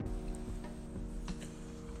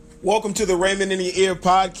Welcome to the Raymond in Your Ear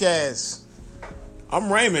podcast.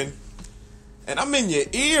 I'm Raymond, and I'm in your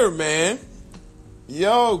ear, man.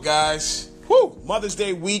 Yo, guys. Mother's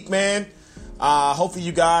Day week, man. Hopefully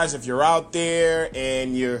you guys, if you're out there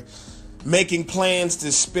and you're making plans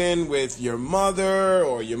to spend with your mother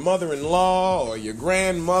or your mother-in-law or your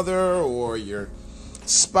grandmother or your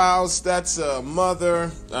spouse, that's a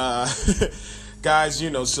mother. Guys,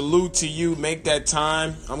 salute to you. Make that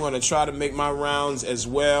time. I'm going to try to make my rounds as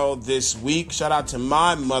well this week. Shout out to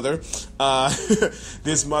my mother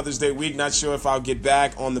this Mother's Day week. Not sure if I'll get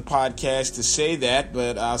back on the podcast to say that,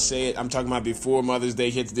 but I'll say it. I'm talking about before Mother's Day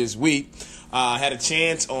hits this week. I had a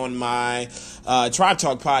chance on my Tribe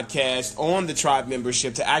Talk podcast on the Tribe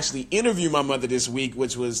membership to actually interview my mother this week,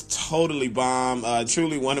 which was totally bomb.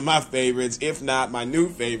 Truly one of my favorites, if not my new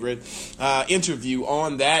favorite interview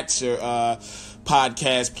on that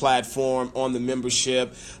podcast platform on the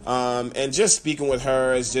membership. And just speaking with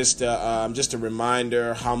her is just a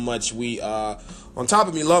reminder how much we, on top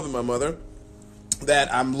of me loving my mother,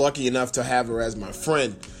 that I'm lucky enough to have her as my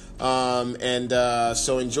friend.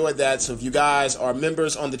 So enjoy that. So if you guys are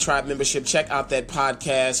members on the Tribe membership, check out that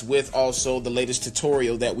podcast with also the latest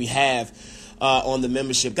tutorial that we have on the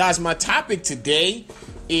membership. Guys, my topic today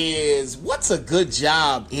is, what's a good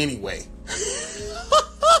job anyway?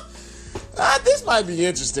 This might be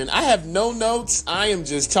interesting. I have no notes. I am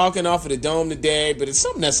just talking off of the dome today, but it's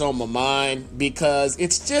something that's on my mind because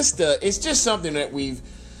it's just something that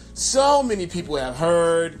so many people have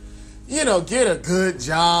heard. Get a good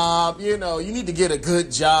job. You need to get a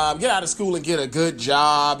good job. Get out of school and get a good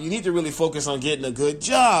job. You need to really focus on getting a good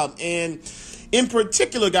job. And in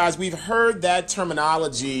particular, guys, we've heard that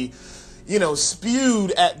terminology,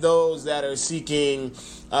 spewed at those that are seeking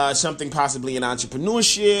something possibly in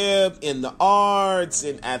entrepreneurship, in the arts,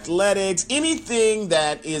 in athletics, anything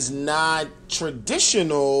that is not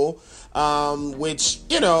traditional, which,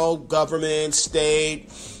 government, state,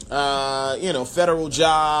 federal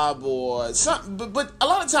job or something. But a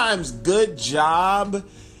lot of times good job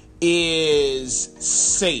is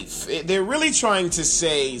safe. They're really trying to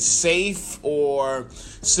say safe or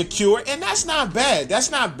secure. And that's not bad. That's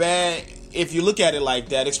not bad if you look at it like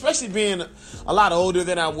that, especially being a lot older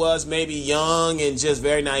than I was, maybe young and just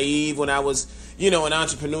very naive when I was, in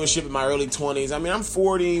entrepreneurship in my early 20s. I mean, I'm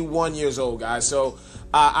 41 years old, guys. So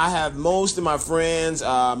I have most of my friends,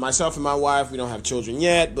 myself and my wife, we don't have children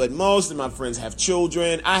yet, but most of my friends have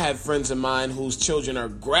children. I have friends of mine whose children are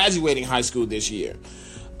graduating high school this year.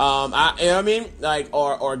 Or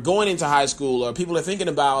going into high school, or people are thinking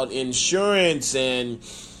about insurance and,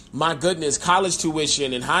 my goodness, college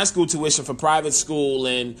tuition and high school tuition for private school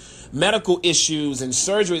and medical issues and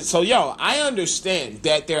surgery. So, I understand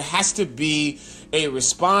that there has to be a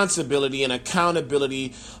responsibility and accountability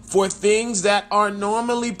for things that are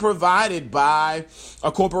normally provided by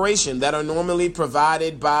a corporation, that are normally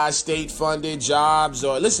provided by state-funded jobs.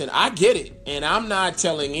 Or listen, I get it. And I'm not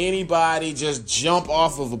telling anybody just jump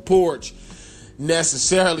off of a porch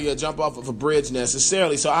necessarily or jump off of a bridge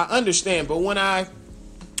necessarily. So I understand. But when I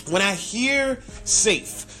hear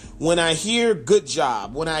safe, when I hear good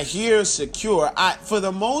job, when I hear secure, for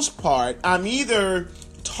the most part, I'm either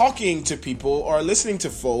talking to people or listening to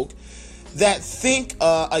folk that think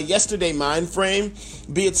a yesterday mind frame,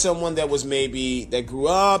 be it someone that was maybe that grew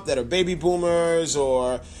up, that are baby boomers,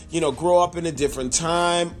 or grow up in a different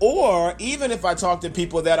time, or even if I talk to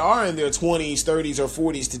people that are in their 20s, 30s, or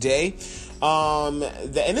 40s today, and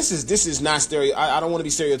this is not I don't want to be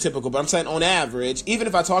stereotypical, but I'm saying on average, even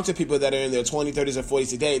if I talk to people that are in their 20s, 30s, or 40s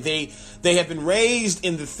today, they have been raised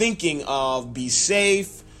in the thinking of be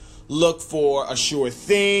safe, look for a sure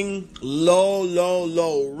thing,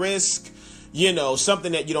 low risk,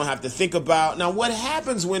 something that you don't have to think about. Now, what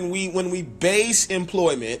happens when we base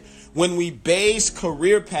employment, when we base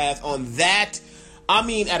career path on that? I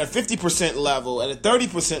mean, at a 50% level, at a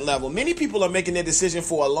 30% level, many people are making their decision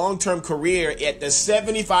for a long-term career at the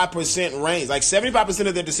 75% range. Like 75%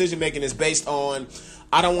 of their decision making is based on,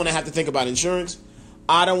 I don't want to have to think about insurance.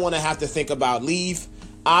 I don't want to have to think about leave.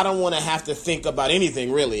 I don't want to have to think about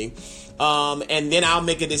anything really. And then I'll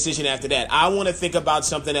make a decision after that. I want to think about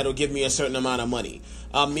something that'll give me a certain amount of money.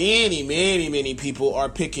 Many people are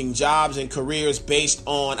picking jobs and careers based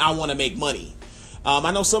on, I want to make money.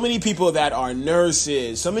 I know so many people that are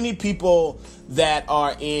nurses, so many people that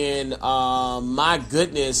are in,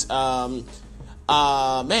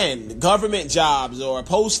 government jobs or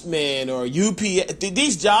postmen or UPS.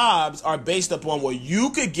 These jobs are based upon where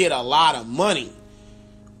you could get a lot of money,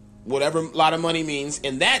 whatever a lot of money means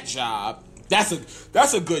in that job. That's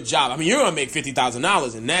a good job. I mean, you're going to make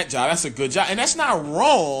 $50,000 in that job. That's a good job. And that's not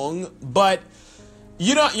wrong, but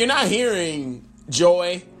You're not hearing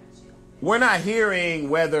joy. We're not hearing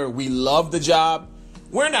whether we love the job.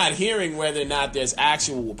 We're not hearing whether or not there's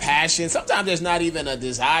actual passion. Sometimes there's not even a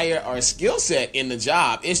desire or a skill set in the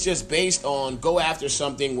job. It's just based on go after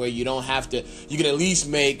something where you don't have to, you can at least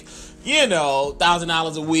make,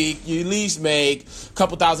 $1,000 a week. You at least make a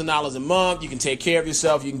couple $1,000 a month. You can take care of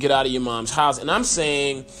yourself. You can get out of your mom's house. And I'm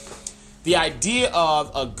saying the idea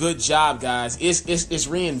of a good job, guys, is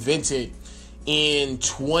reinvented in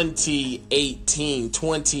 2018,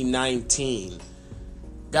 2019.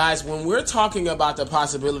 Guys, when we're talking about the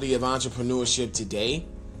possibility of entrepreneurship today,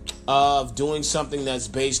 of doing something that's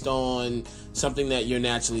based on something that you're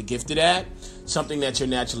naturally gifted at, something that you're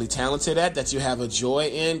naturally talented at, that you have a joy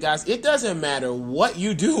in, guys, it doesn't matter what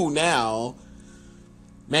you do now.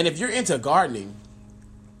 Man, if you're into gardening,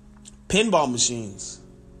 pinball machines,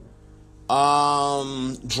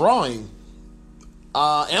 drawing,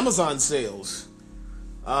 Amazon sales,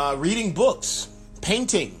 reading books,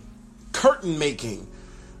 painting, curtain making,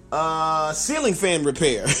 ceiling fan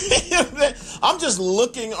repair. I'm just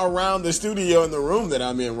looking around the studio in the room that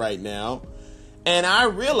I'm in right now, and I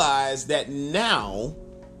realize that now,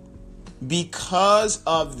 because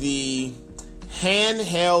of the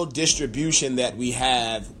handheld distribution that we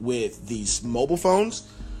have with these mobile phones,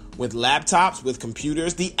 with laptops, with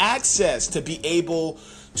computers, the access to be able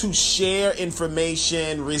to share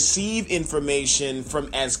information, receive information from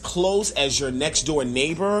as close as your next door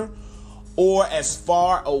neighbor or as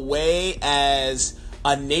far away as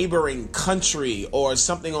a neighboring country or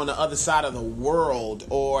something on the other side of the world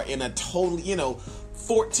or in a totally,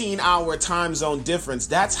 14-hour time zone difference.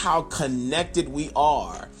 That's how connected we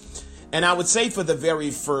are. And I would say for the very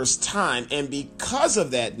first time, and because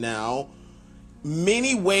of that now,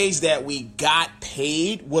 many ways that we got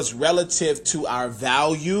paid was relative to our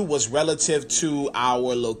value, was relative to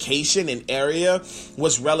our location and area,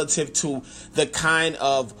 was relative to the kind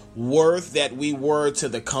of worth that we were to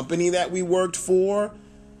the company that we worked for.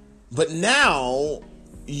 But now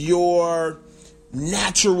your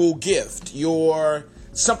natural gift, your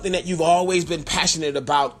something that you've always been passionate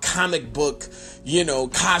about, comic book,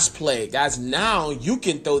 cosplay, guys, now you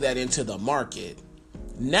can throw that into the market.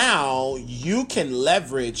 Now you can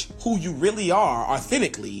leverage who you really are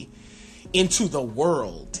authentically into the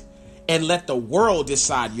world and let the world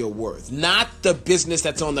decide your worth, not the business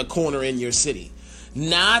that's on the corner in your city,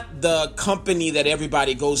 not the company that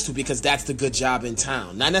everybody goes to because that's the good job in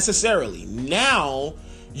town. Not necessarily. Now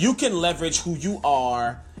you can leverage who you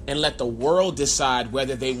are and let the world decide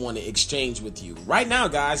whether they want to exchange with you. Right now,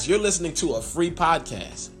 guys, you're listening to a free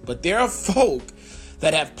podcast, but there are folk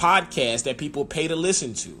that have podcasts that people pay to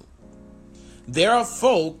listen to. There are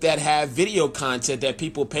folk that have video content that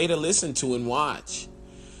people pay to listen to and watch.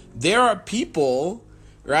 There are people,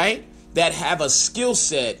 right, that have a skill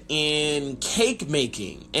set in cake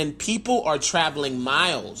making, and people are traveling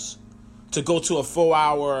miles to go to a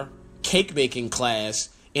 4-hour cake making class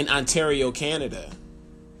in Ontario, Canada,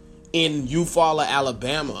 in Eufaula,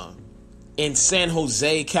 Alabama, in San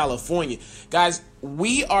Jose, California. Guys,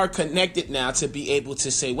 we are connected now to be able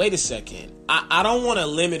to say, wait a second, I don't want to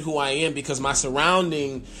limit who I am because my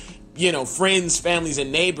surrounding, friends, families,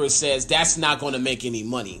 and neighbors says that's not going to make any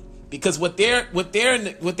money. Because what they're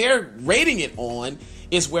rating it on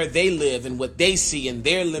is where they live and what they see in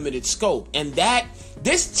their limited scope. And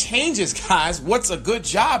this changes, guys, what's a good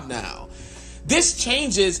job now. This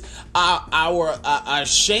changes our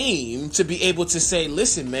shame to be able to say,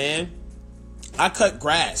 listen, man, I cut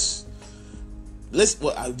grass. Listen,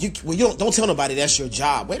 don't tell nobody that's your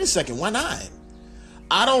job. Wait a second, why not?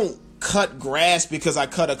 I don't cut grass because I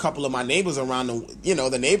cut a couple of my neighbors around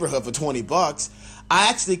the neighborhood for $20. I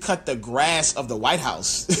actually cut the grass of the White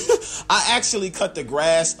House. I actually cut the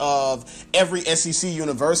grass of every SEC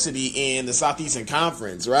university in the Southeastern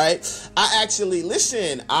Conference, right?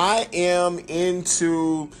 I am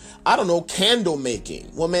into, candle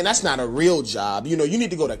making. Well, man, that's not a real job. You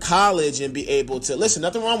need to go to college and be able to, listen,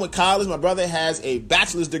 nothing wrong with college. My brother has a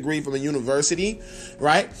bachelor's degree from a university,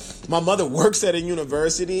 right? My mother works at a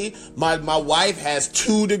university. My wife has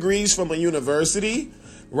 2 degrees from a university,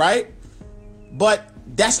 right? But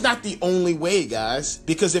that's not the only way, guys,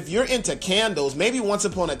 because if you're into candles, maybe once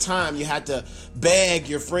upon a time you had to beg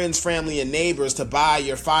your friends, family, and neighbors to buy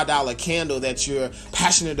your $5 candle that you're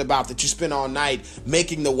passionate about, that you spend all night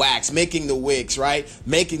making the wax, making the wicks, right?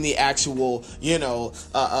 Making the actual,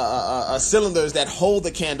 cylinders that hold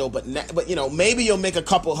the candle. But maybe you'll make a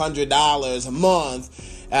couple $100 a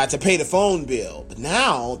month to pay the phone bill. But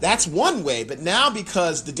now that's one way. But now,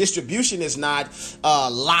 because the distribution is not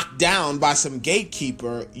locked down by some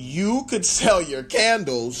gatekeeper, you could sell your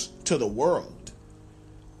candles to the world.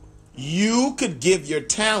 You could give your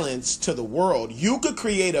talents to the world. You could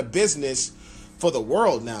create a business for the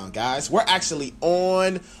world now, guys. We're actually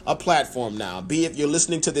on a platform now. Be it you're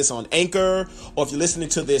listening to this on Anchor, or if you're listening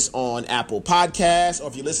to this on Apple Podcasts, or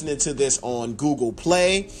if you're listening to this on Google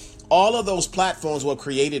Play, all of those platforms were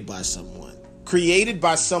created by someone. Created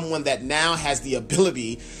by someone that now has the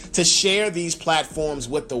ability to share these platforms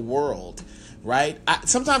with the world, right?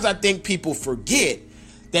 Sometimes I think people forget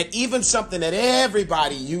that even something that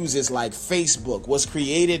everybody uses like Facebook was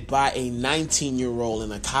created by a 19-year-old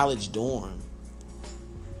in a college dorm.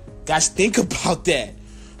 Guys, think about that.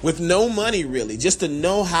 With no money, really, just to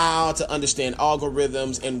know how to understand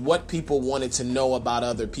algorithms and what people wanted to know about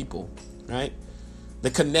other people, right?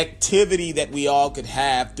 The connectivity that we all could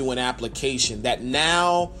have through an application that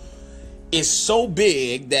now is so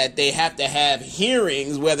big that they have to have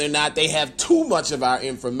hearings whether or not they have too much of our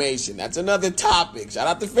information. That's another topic. Shout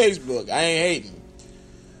out to Facebook. I ain't hating.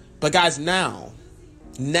 But guys, now,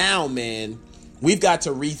 man, we've got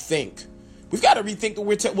to rethink. We've got to rethink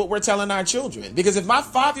what we're telling our children. Because if my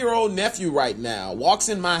 5-year-old nephew right now walks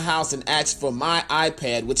in my house and asks for my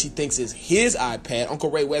iPad, which he thinks is his iPad,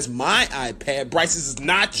 Uncle Ray, where's my iPad? Bryce's is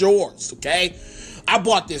not yours, okay? I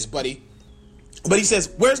bought this, buddy. But he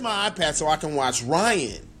says, where's my iPad so I can watch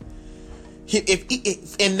Ryan?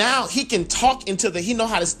 And now he can talk into he know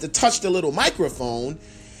how to touch the little microphone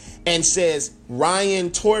and says,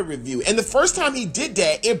 Ryan Toy Review. And the first time he did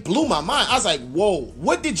that, it blew my mind. I was like, whoa,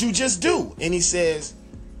 what did you just do? And he says,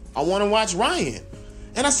 I want to watch Ryan.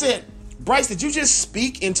 And I said, Bryce, did you just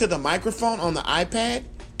speak into the microphone on the iPad?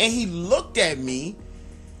 And he looked at me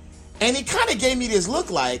and he kind of gave me this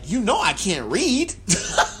look like, you know, I can't read.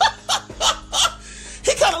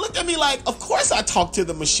 He kind of looked at me like, of course I talk to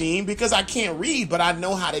the machine because I can't read, but I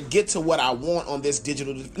know how to get to what I want on this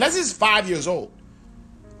digital. That's just 5 years old.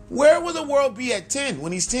 Where will the world be at 10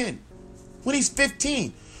 when he's 10? When he's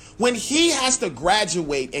 15? When he has to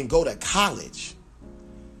graduate and go to college?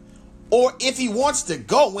 Or if he wants to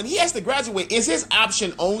go, when he has to graduate, is his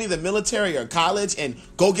option only the military or college and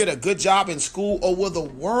go get a good job in school? Or will the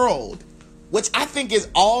world, which I think is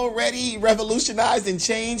already revolutionized and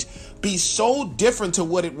changed, be so different to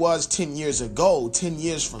what it was 10 years ago, 10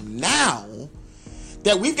 years from now,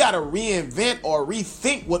 that we've got to reinvent or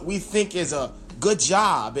rethink what we think is a good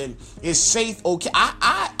job and is safe? Okay,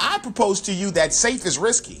 I propose to you that safe is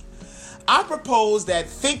risky. I propose that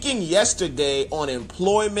thinking yesterday on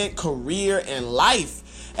employment, career, and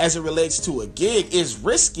life as it relates to a gig is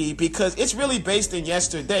risky because it's really based in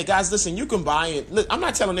yesterday. Guys, listen, you can buy it. Look, I'm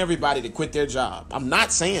not telling everybody to quit their job. I'm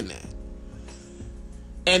not saying that.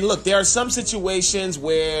 And look, there are some situations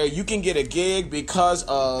where you can get a gig because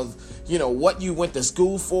of, you know, what you went to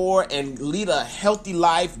school for and lead a healthy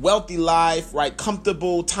life, wealthy life, right?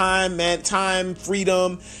 Comfortable time,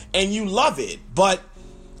 freedom, and you love it. But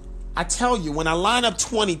I tell you, when I line up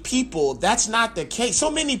 20 people, that's not the case.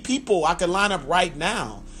 So many people I could line up right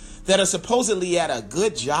now that are supposedly at a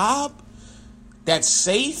good job, that's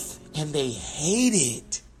safe, and they hate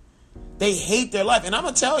it. They hate their life. And I'm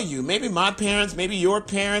going to tell you, maybe my parents, maybe your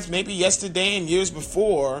parents, maybe yesterday and years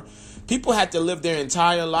before, people had to live their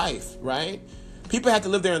entire life, right? People had to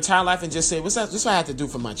live their entire life and just say, this is what I have to do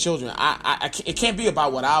for my children. It can't be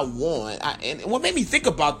about what I want. And what made me think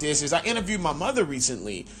about this is I interviewed my mother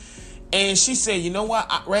recently. And she said, you know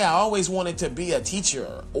what, Ray, I always wanted to be a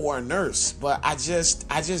teacher or a nurse, but I just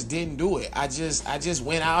didn't do it. I just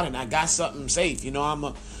went out and I got something safe. You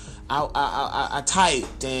know, I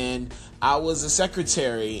typed and I was a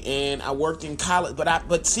secretary and I worked in college,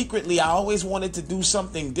 but secretly I always wanted to do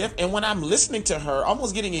something different. And when I'm listening to her,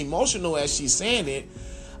 almost getting emotional as she's saying it,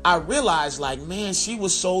 I realized, like, man, she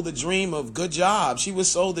was sold the dream of good job. She was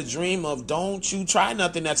sold the dream of don't you try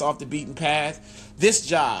nothing that's off the beaten path. This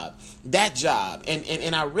job, that job.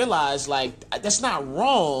 And I realized, like, that's not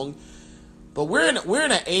wrong. But we're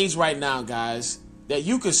in an age right now, guys, that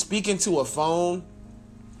you could speak into a phone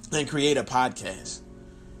and create a podcast.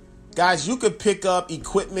 Guys, you could pick up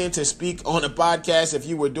equipment to speak on a podcast if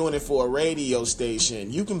you were doing it for a radio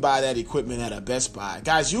station. You can buy that equipment at a Best Buy.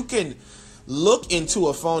 Guys, you can look into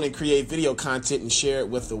a phone and create video content and share it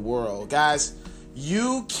with the world. Guys,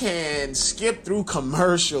 you can skip through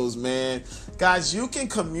commercials, man. Guys, you can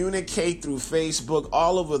communicate through Facebook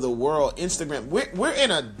all over the world, Instagram. We're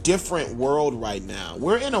in a different world right now.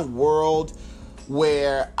 We're in a world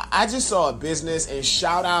where I just saw a business, and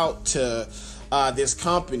shout out to this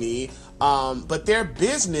company, but their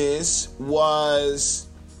business was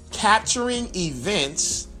capturing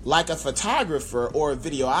events like a photographer or a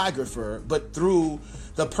videographer, but through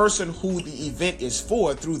the person who the event is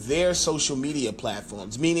for, through their social media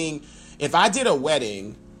platforms. Meaning, if I did a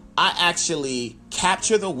wedding, I actually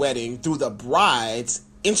capture the wedding through the bride's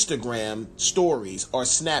Instagram stories or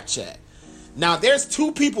Snapchat. Now, there's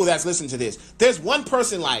two people that's listening to this. There's one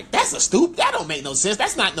person like, that's a stoop. That don't make no sense.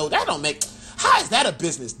 That don't make, how is that a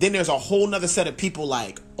business? Then there's a whole nother set of people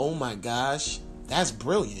like, oh my gosh, that's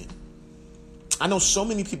brilliant. I know so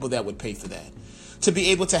many people that would pay for that. To be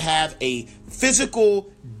able to have a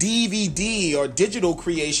physical DVD or digital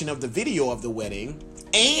creation of the video of the wedding,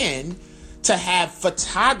 and to have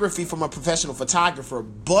photography from a professional photographer,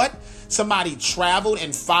 but somebody traveled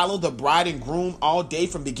and followed the bride and groom all day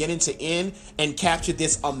from beginning to end and captured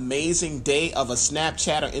this amazing day of a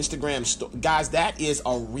Snapchat or Instagram story. Guys, that is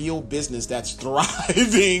a real business that's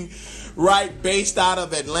thriving, right, based out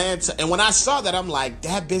of Atlanta. And when I saw that, I'm like,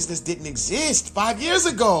 that business didn't exist 5 years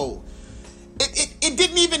ago. It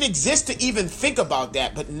didn't even exist to even think about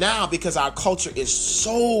that. But now, because our culture is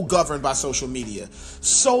so governed by social media,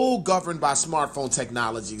 so governed by smartphone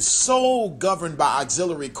technology, so governed by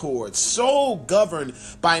auxiliary cords, so governed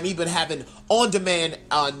by even having on-demand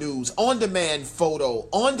news, on-demand photo,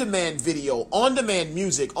 on-demand video, on-demand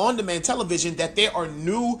music, on-demand television, that there are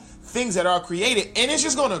new things that are created, and it's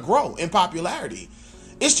just going to grow in popularity.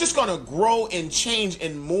 It's just going to grow and change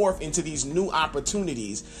and morph into these new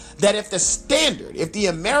opportunities that if the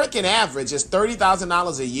American average is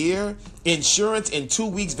 $30,000 a year, insurance and 2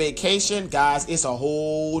 weeks vacation, guys, it's a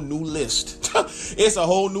whole new list. It's a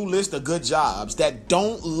whole new list of good jobs that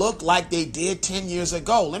don't look like they did 10 years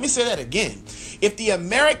ago. Let me say that again. If the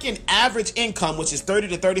American average income, which is $30,000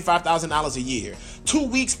 to $35,000 a year, 2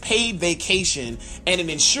 weeks paid vacation, and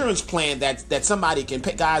an insurance plan that somebody can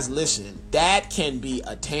pay, guys, listen, that can be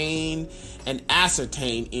attained and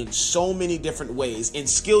ascertained in so many different ways, in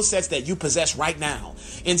skill sets that you possess right now,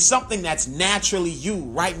 in something that's naturally you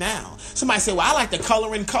right now. Somebody say, well, I like to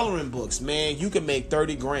color in coloring books. Man, you can make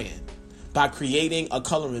 30 grand by creating a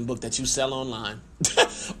coloring book that you sell online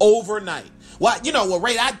overnight. Well,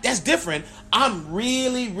 Ray, that's different. I'm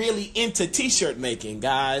really, really into t-shirt making,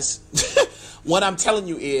 guys. What I'm telling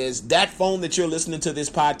you is that phone that you're listening to this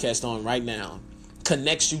podcast on right now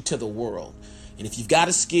connects you to the world. And if you've got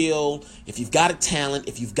a skill, if you've got a talent,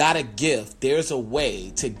 if you've got a gift, there's a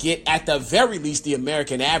way to get, at the very least, the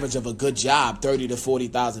American average of a good job, $30,000 to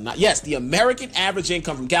 $40,000. Yes, the American average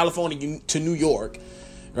income from California to New York,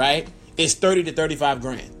 right, is 30 to 35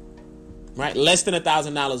 grand, right? Less than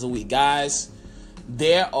 $1,000 a week. Guys,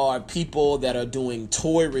 there are people that are doing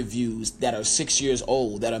toy reviews that are 6 years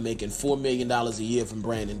old that are making $4 million a year from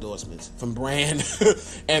brand endorsements, from brand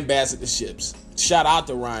ambassadorships. Shout out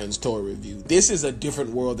to Ryan's Toy Review. This is a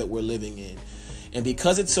different world that we're living in. And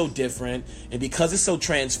because it's so different, and because it's so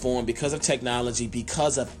transformed, because of technology,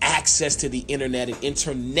 because of access to the internet and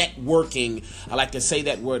internet working, I like to say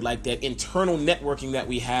that word like that, internal networking that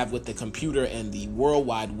we have with the computer and the World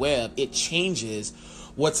Wide Web, it changes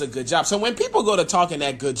what's a good job. So when people go to talking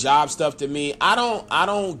that good job stuff to me, I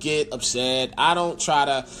don't get upset. I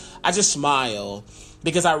just smile,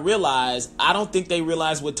 because I don't think they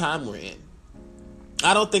realize what time we're in.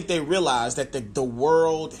 I don't think they realize that the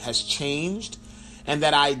world has changed, and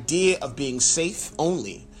that idea of being safe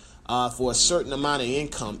only for a certain amount of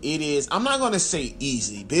income, it is, I'm not going to say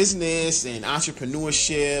easy. Business and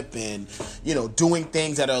entrepreneurship and, doing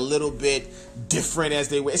things that are a little bit different as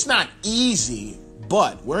they were. It's not easy,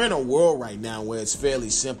 but we're in a world right now where it's fairly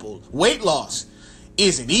simple. Weight loss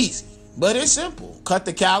isn't easy, but it's simple. Cut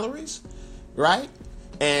the calories, right?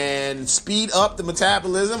 And speed up the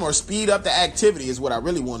metabolism, or speed up the activity is what I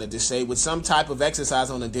really wanted to say, with some type of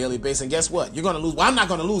exercise on a daily basis. And guess what? You're going to lose. Well, I'm not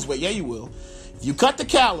going to lose weight. Yeah, you will. If you cut the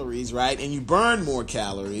calories, right, and you burn more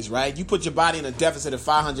calories, right, you put your body in a deficit of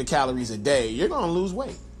 500 calories a day, you're going to lose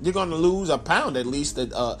weight. You're going to lose a pound at least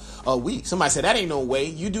a week. Somebody said, that ain't no way.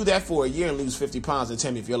 You do that for a year and lose 50 pounds and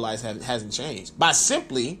tell me if your life hasn't changed. By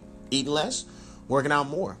simply eating less, working out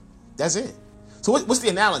more. That's it. So what's the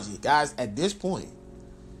analogy? Guys, at this point,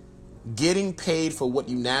 getting paid for what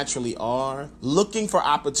you naturally are, looking for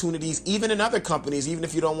opportunities, even in other companies, even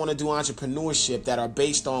if you don't want to do entrepreneurship, that are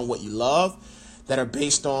based on what you love, that are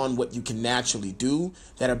based on what you can naturally do,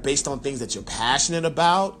 that are based on things that you're passionate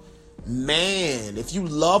about. Man, if you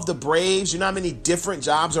love the Braves, you know how many different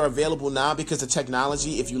jobs are available now because of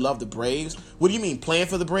technology. If you love the Braves, what do you mean, playing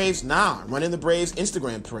for the Braves? Nah, running the Braves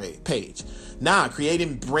Instagram page. Nah,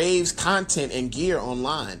 creating Braves content and gear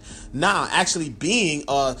online. Nah, actually being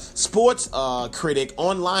a sports critic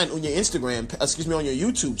online on your on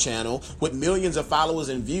your YouTube channel with millions of followers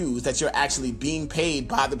and views, that you're actually being paid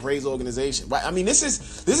by the Braves organization. Right? I mean, this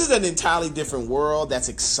is an entirely different world that's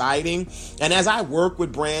exciting. And as I work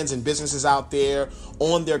with brands and businesses out there,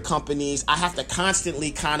 on their companies. I have to constantly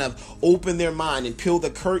kind of open their mind and peel the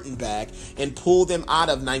curtain back and pull them out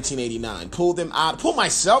of 1989, pull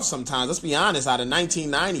myself sometimes, let's be honest, out of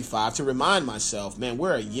 1995 to remind myself, man,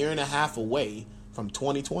 we're a year and a half away from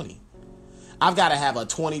 2020. I've got to have a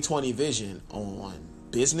 2020 vision on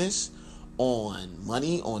business, on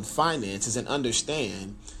money, on finances, and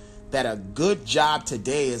understand that a good job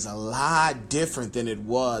today is a lot different than it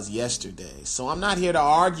was yesterday. So I'm not here to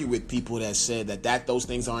argue with people that said that those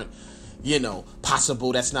things aren't,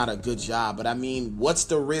 possible. That's not a good job. But I mean, what's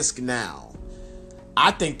the risk now?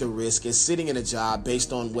 I think the risk is sitting in a job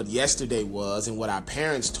based on what yesterday was and what our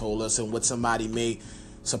parents told us and what somebody may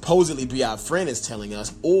supposedly be our friend is telling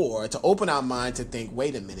us, or to open our mind to think,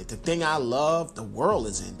 wait a minute, the thing I love, the world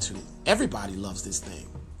is into. Everybody loves this thing.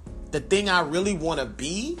 The thing I really want to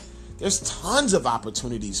be, there's tons of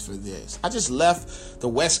opportunities for this. I just left the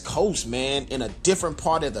West Coast, man, in a different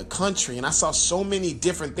part of the country, and I saw so many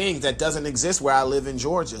different things that doesn't exist where I live in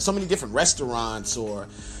Georgia. So many different restaurants or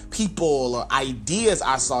people or ideas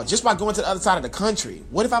I saw just by going to the other side of the country.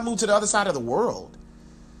 What if I moved to the other side of the world?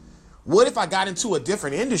 What if I got into a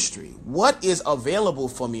different industry? What is available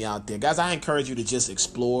for me out there? Guys, I encourage you to just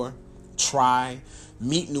explore, try,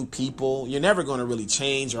 meet new people. You're never going to really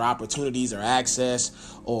change your opportunities or access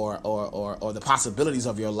or the possibilities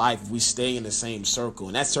of your life if we stay in the same circle.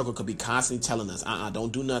 And that circle could be constantly telling us,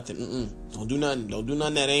 don't do nothing. Don't do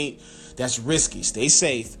nothing. That's risky. Stay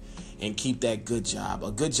safe and keep that good job. A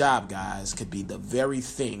good job, guys, could be the very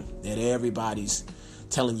thing that everybody's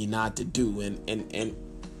telling you not to do. And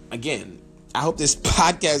again, I hope this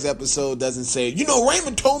podcast episode doesn't say,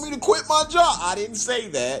 Raymond told me to quit my job. I didn't say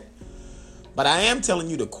that. But I am telling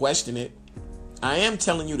you to question it. I am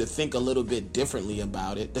telling you to think a little bit differently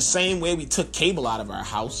about it. The same way we took cable out of our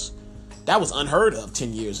house. That was unheard of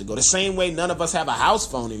 10 years ago. The same way none of us have a house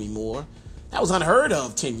phone anymore. That was unheard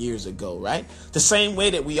of 10 years ago, right? The same way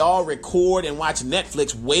that we all record and watch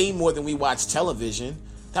Netflix way more than we watch television.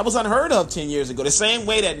 That was unheard of 10 years ago. The same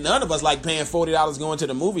way that none of us like paying $40 going to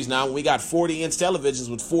the movies now when we got 40-inch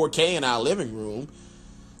televisions with 4K in our living room.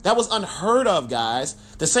 That was unheard of, guys.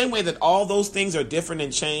 The same way that all those things are different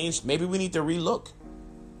and changed, maybe we need to relook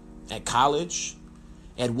at college,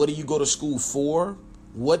 at what do you go to school for?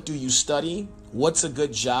 What do you study? What's a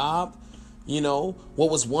good job? What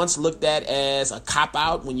was once looked at as a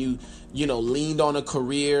cop-out when you leaned on a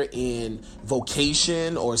career in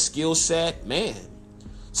vocation or skill set. Man,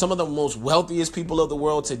 some of the most wealthiest people of the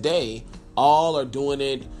world today all are doing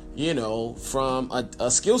it from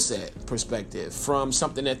a skill set perspective, from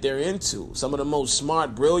something that they're into. Some of the most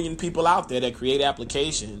smart, brilliant people out there that create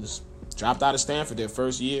applications dropped out of Stanford their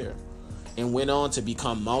first year and went on to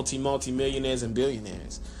become multi-millionaires and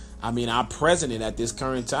billionaires. I mean, our president at this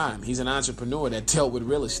current time, he's an entrepreneur that dealt with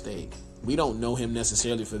real estate. We don't know him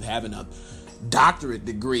necessarily for having a doctorate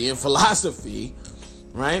degree in philosophy,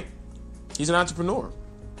 right? He's an entrepreneur.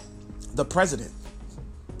 The president.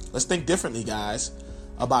 Let's think differently, guys,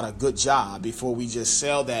 about a good job before we just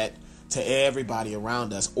sell that to everybody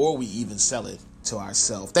around us, or we even sell it to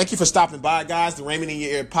ourselves. Thank you for stopping by, guys. The Raymond in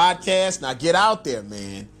Your Ear podcast. Now get out there,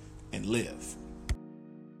 man, and live.